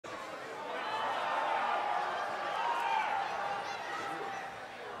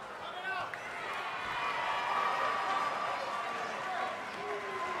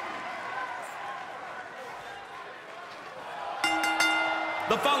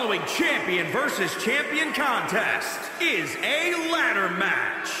The following champion versus champion contest is a ladder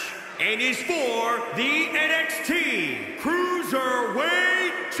match and is for the NXT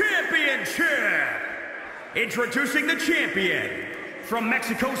Cruiserweight Championship. Introducing the champion from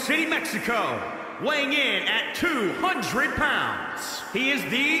Mexico City, Mexico, weighing in at 200 pounds. He is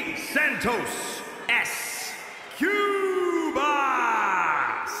the Santos Escobar.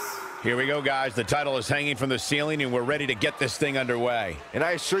 Here we go, guys. The title is hanging from the ceiling, and we're ready to get this thing underway. And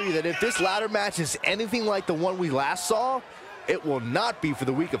I assure you that if this ladder match is anything like the one we last saw, it will not be for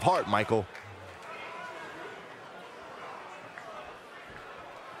the weak of heart, Michael.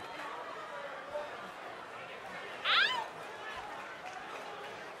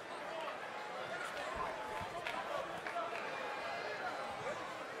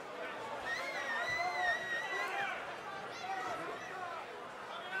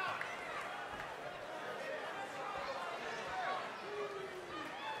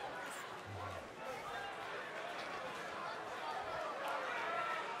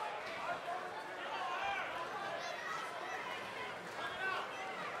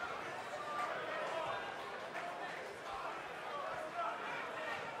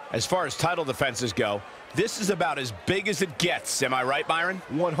 As far as title defenses go, this is about as big as it gets. Am I right, Byron?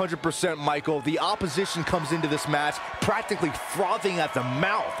 100%, Michael. The opposition comes into this match practically frothing at the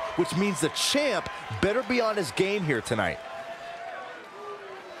mouth, which means the champ better be on his game here tonight.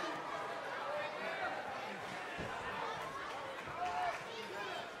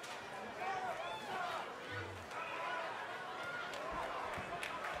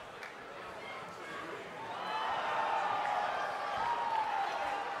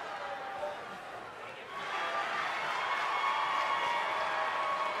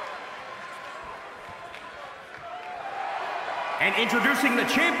 And introducing the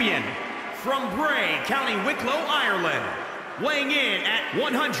champion from Bray, County Wicklow, Ireland, weighing in at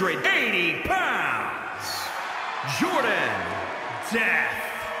 180 pounds, Jordan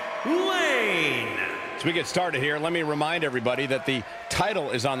Devlin. As we get started here, let me remind everybody that the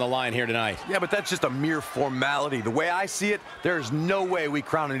title is on the line here tonight. Yeah, but that's just a mere formality. The way I see it, there's no way we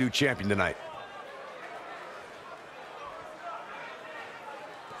crown a new champion tonight.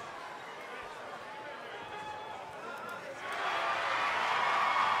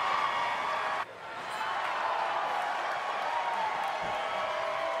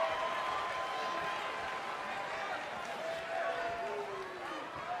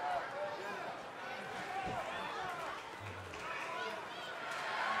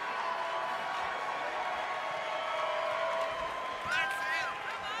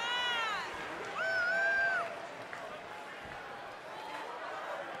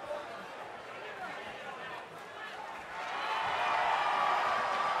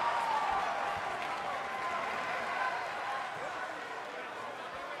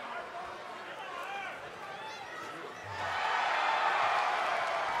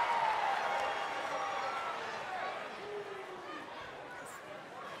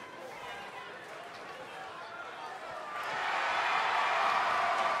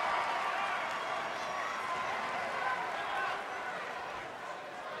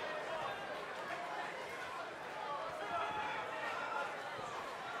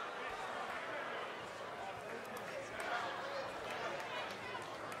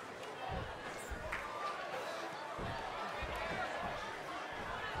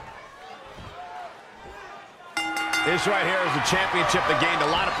 This right here is a championship that gained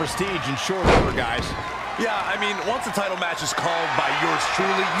a lot of prestige in short order, guys. Yeah, I mean, once a title match is called by yours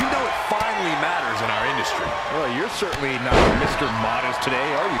truly, you know it finally matters in our industry. Well, you're certainly not Mr. Modest today,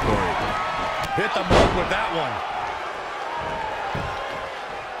 are you, Corey? Hit the mark with that one.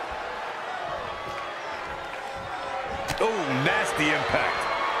 Oh, nasty impact.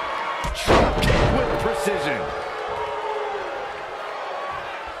 Drop kick with precision.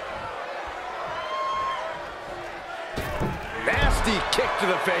 Nasty kick to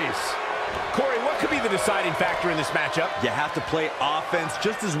the face. Corey, what could be the deciding factor in this matchup? You have to play offense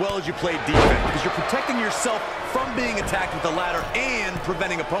just as well as you play defense because you're protecting yourself from being attacked with the ladder and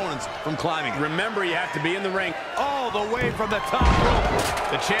preventing opponents from climbing it. Remember, you have to be in the ring All the way from the top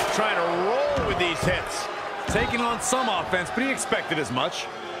rope. The champ trying to roll with these hits. Taking on some offense, but he expected as much.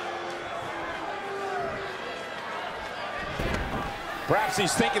 Perhaps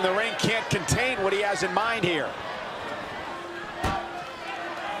he's thinking the ring can't contain what he has in mind here.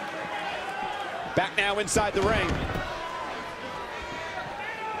 Back now inside the ring.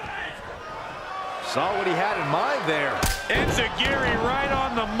 Saw what he had in mind there. Enziguri right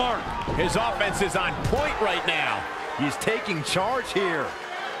on the mark. His offense is on point right now. He's taking charge here.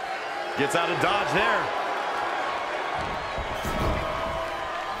 Gets out of dodge there.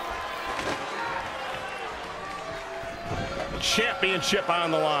 championship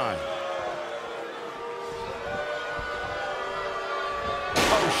on the line.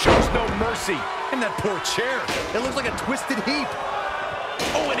 Oh, shows no mercy. And that poor chair. It looks like a twisted heap.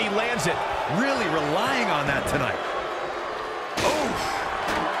 Oh, and he lands it. Really relying on that tonight. Oh.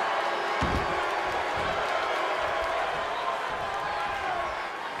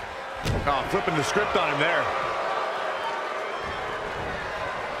 Oh, flipping the script on him there.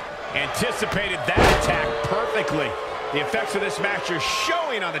 Anticipated that attack perfectly. The effects of this match are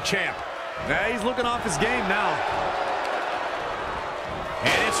showing on the champ. Yeah, he's looking off his game now.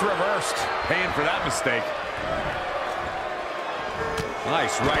 And it's reversed. Paying for that mistake.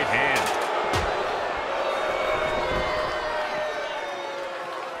 Nice right hand.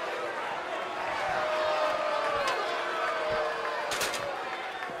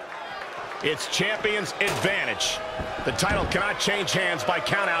 It's champion's advantage. The title cannot change hands by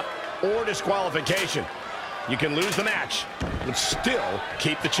countout or disqualification. You can lose the match, but still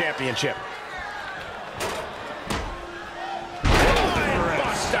keep the championship.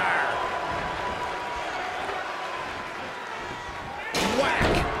 Buster!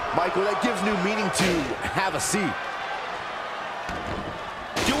 Whack! Michael, that gives new meaning to have a seat.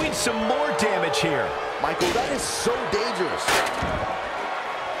 Doing some more damage here. Michael, that is so dangerous.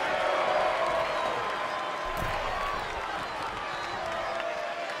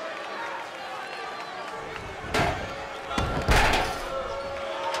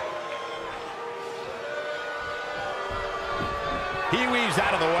 He weaves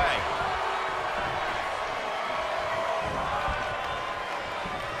out of the way.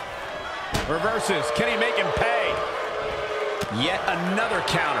 Reverses. Can he make him pay? Yet another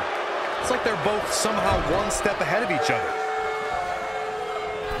counter. It's like they're both somehow one step ahead of each other.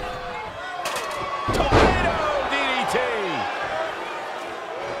 Tornado DDT.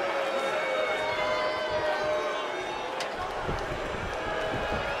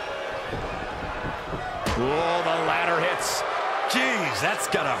 Oh, the ladder hits. Jeez, that's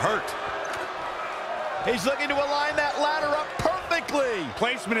gotta hurt. He's looking to align that ladder up perfectly.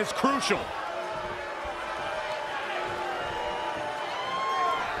 Placement is crucial.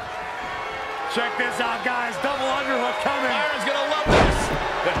 Check this out, guys. Double underhook coming. Byron's gonna love this.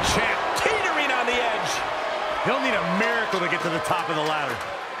 The champ teetering on the edge. He'll need a miracle to get to the top of the ladder.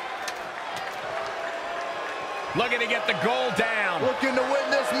 Looking to get the goal down. Looking to win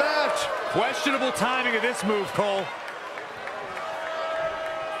this match. Questionable timing of this move, Cole.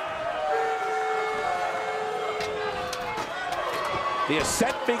 The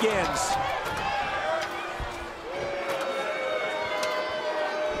ascent begins.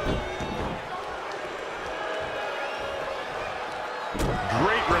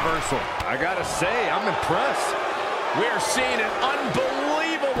 Great reversal. I gotta say, I'm impressed. We're seeing an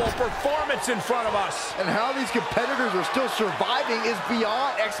unbelievable performance in front of us. And how these competitors are still surviving is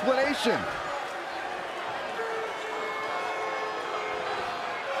beyond explanation.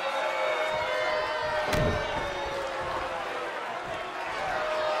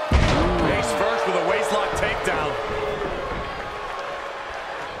 Face first with a waistlock takedown.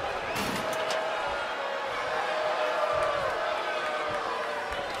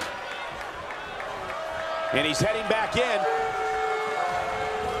 And he's heading back in.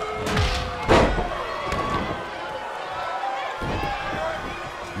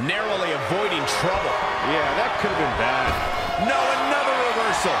 Narrowly avoiding trouble. Yeah, that could have been bad. No, another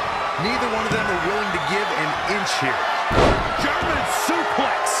reversal. Neither one of them are willing to give an inch here. German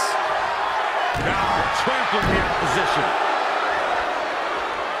suplex. Now trampling the opposition.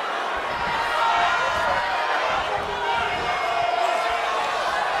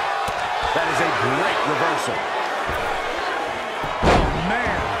 That is a great reversal. Oh,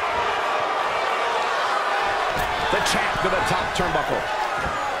 man. The champ to the top turnbuckle.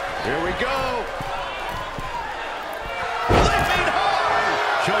 Here we go. Lifting hard.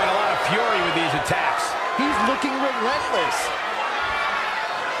 Showing a lot of fury with these attacks. He's looking relentless.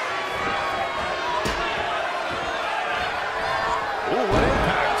 Ooh, what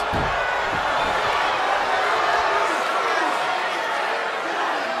impact.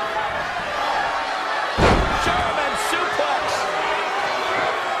 German suplex.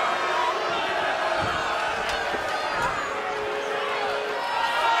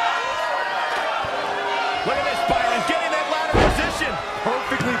 Look at this, Byron, getting that ladder position.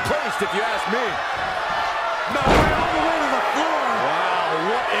 Perfectly placed, if you ask me. No, right all the way to the floor.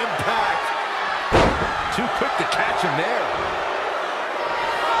 Wow, what impact. Too quick to catch him there.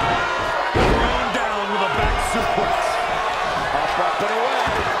 Thrown down with a back suplex. Up and away.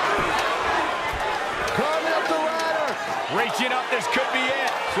 Climbing up the ladder. Reaching up, this could be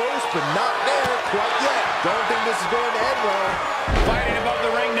it. Close, but not there quite yet. Don't think this is going to end well. Fighting above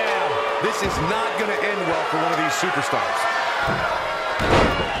the ring now. This is not going to end well for one of these superstars.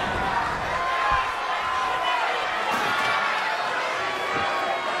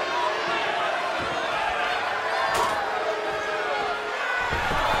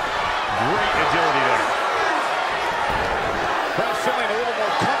 Great agility there. Well, feeling a little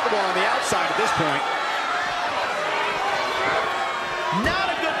more comfortable on the outside at this point.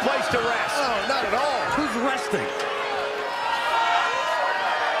 Not a good place to rest. Oh, not at all. Who's resting?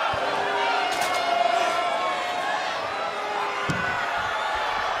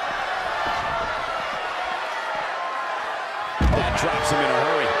 That drops him in a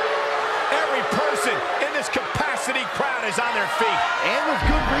hurry. Every person in this capacity crowd is on their feet. And with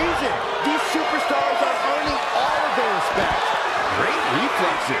good reason. These superstars are earning all of their respect. Great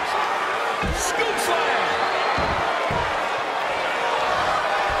reflexes. Scoop slam.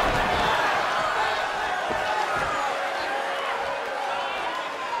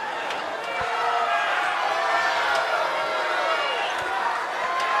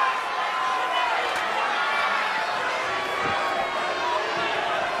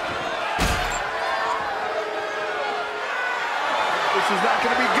 This is not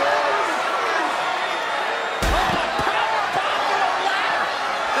going to be good.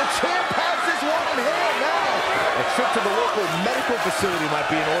 The champ has this one in hand now. A trip to the local medical facility might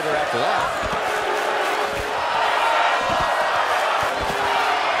be in order after that.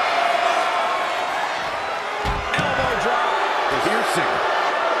 Elbow drop. Piercing.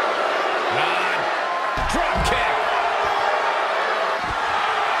 Drop kick.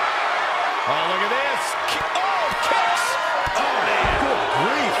 Oh, look at this. Oh, kicks. Oh, man. Good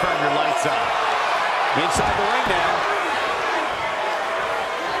grief, turn your lights out. Inside the ring now.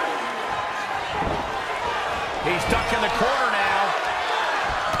 He's ducked in the corner now.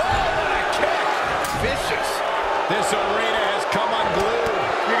 Oh, what a kick. Vicious. This arena has come unglued.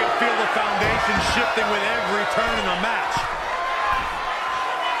 You can feel the foundation shifting with every turn in the match.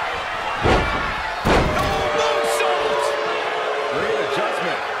 Oh, moonsault. Great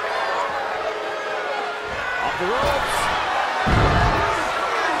adjustment. Off the ropes.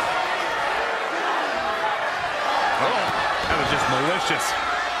 Oh, that was just malicious.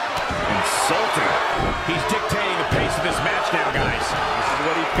 Insulting. He's dictating the pace of this match now, guys. This is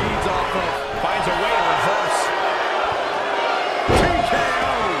what he feeds off of. Finds a way to reverse.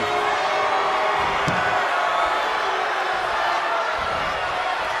 TKO.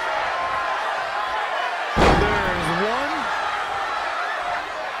 There's one.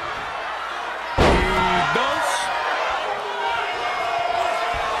 Y dos.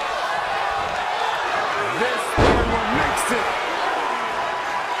 This third one makes it.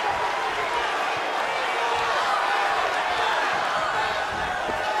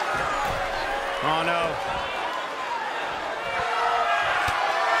 Oh, no.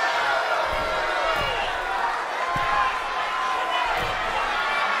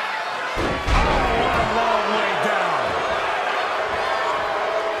 Long way down.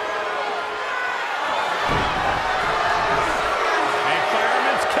 A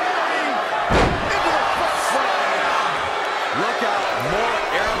fireman's carry. Into the front slam. Look out. More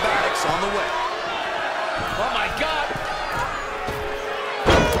aerobatics on the way. Oh, my God.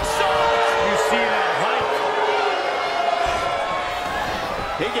 You see that height?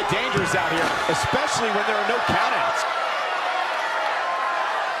 They get dangerous out here, especially when there are no countouts.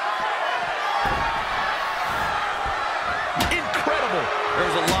 Incredible.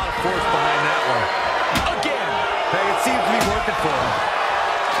 There's a lot of force behind that one. Again. Hey, it seems to be working for him.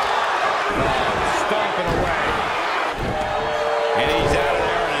 Stomping away. And he's out of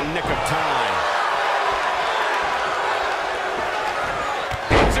there in a nick of time.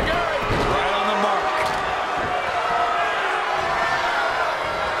 It's a guy. Right on the mark.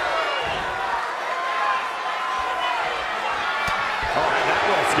 Oh, had that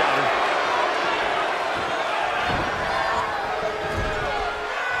well scouted.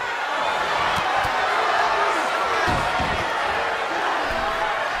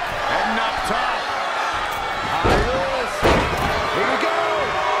 Heading up top. High risk. Here we go.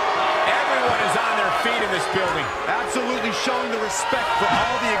 Everyone is on their feet in this building. Absolutely showing the respect for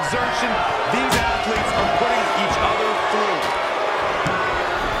all the exertion these athletes are putting each other through.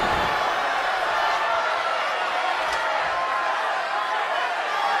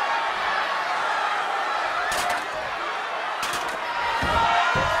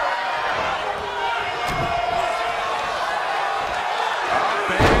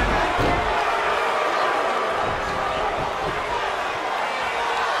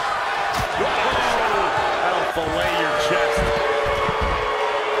 That'll fillet your chest.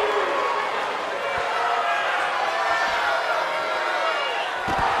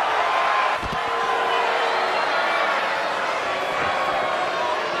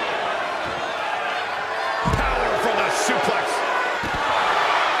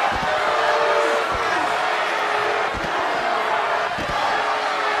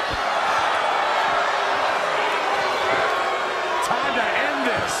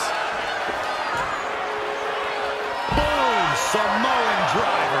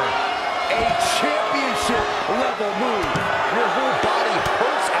 level move. Your whole body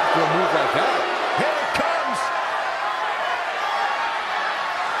hurts after a move like that. Here it comes.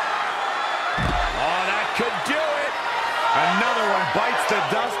 Oh, that could do it. Another one bites the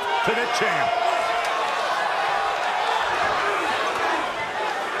dust to the champ.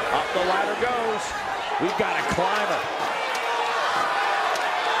 Up the ladder goes. We've got a climber.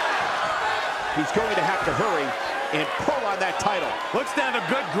 He's going to have to hurry and pull on that title. Looks to have a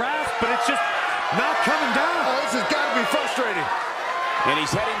good grasp, but it's just not coming down. Oh, this has got to be frustrating. And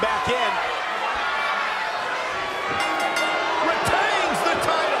he's heading back in. Retains the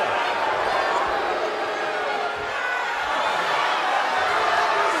title.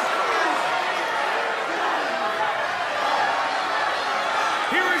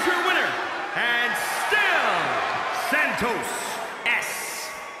 Here is your winner, and still, Santos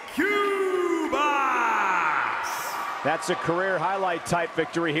Escobar. That's a career highlight type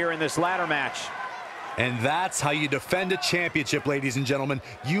victory here in this ladder match. And that's how you defend a championship, ladies and gentlemen.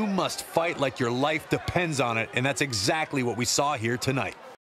 You must fight like your life depends on it, and that's exactly what we saw here tonight.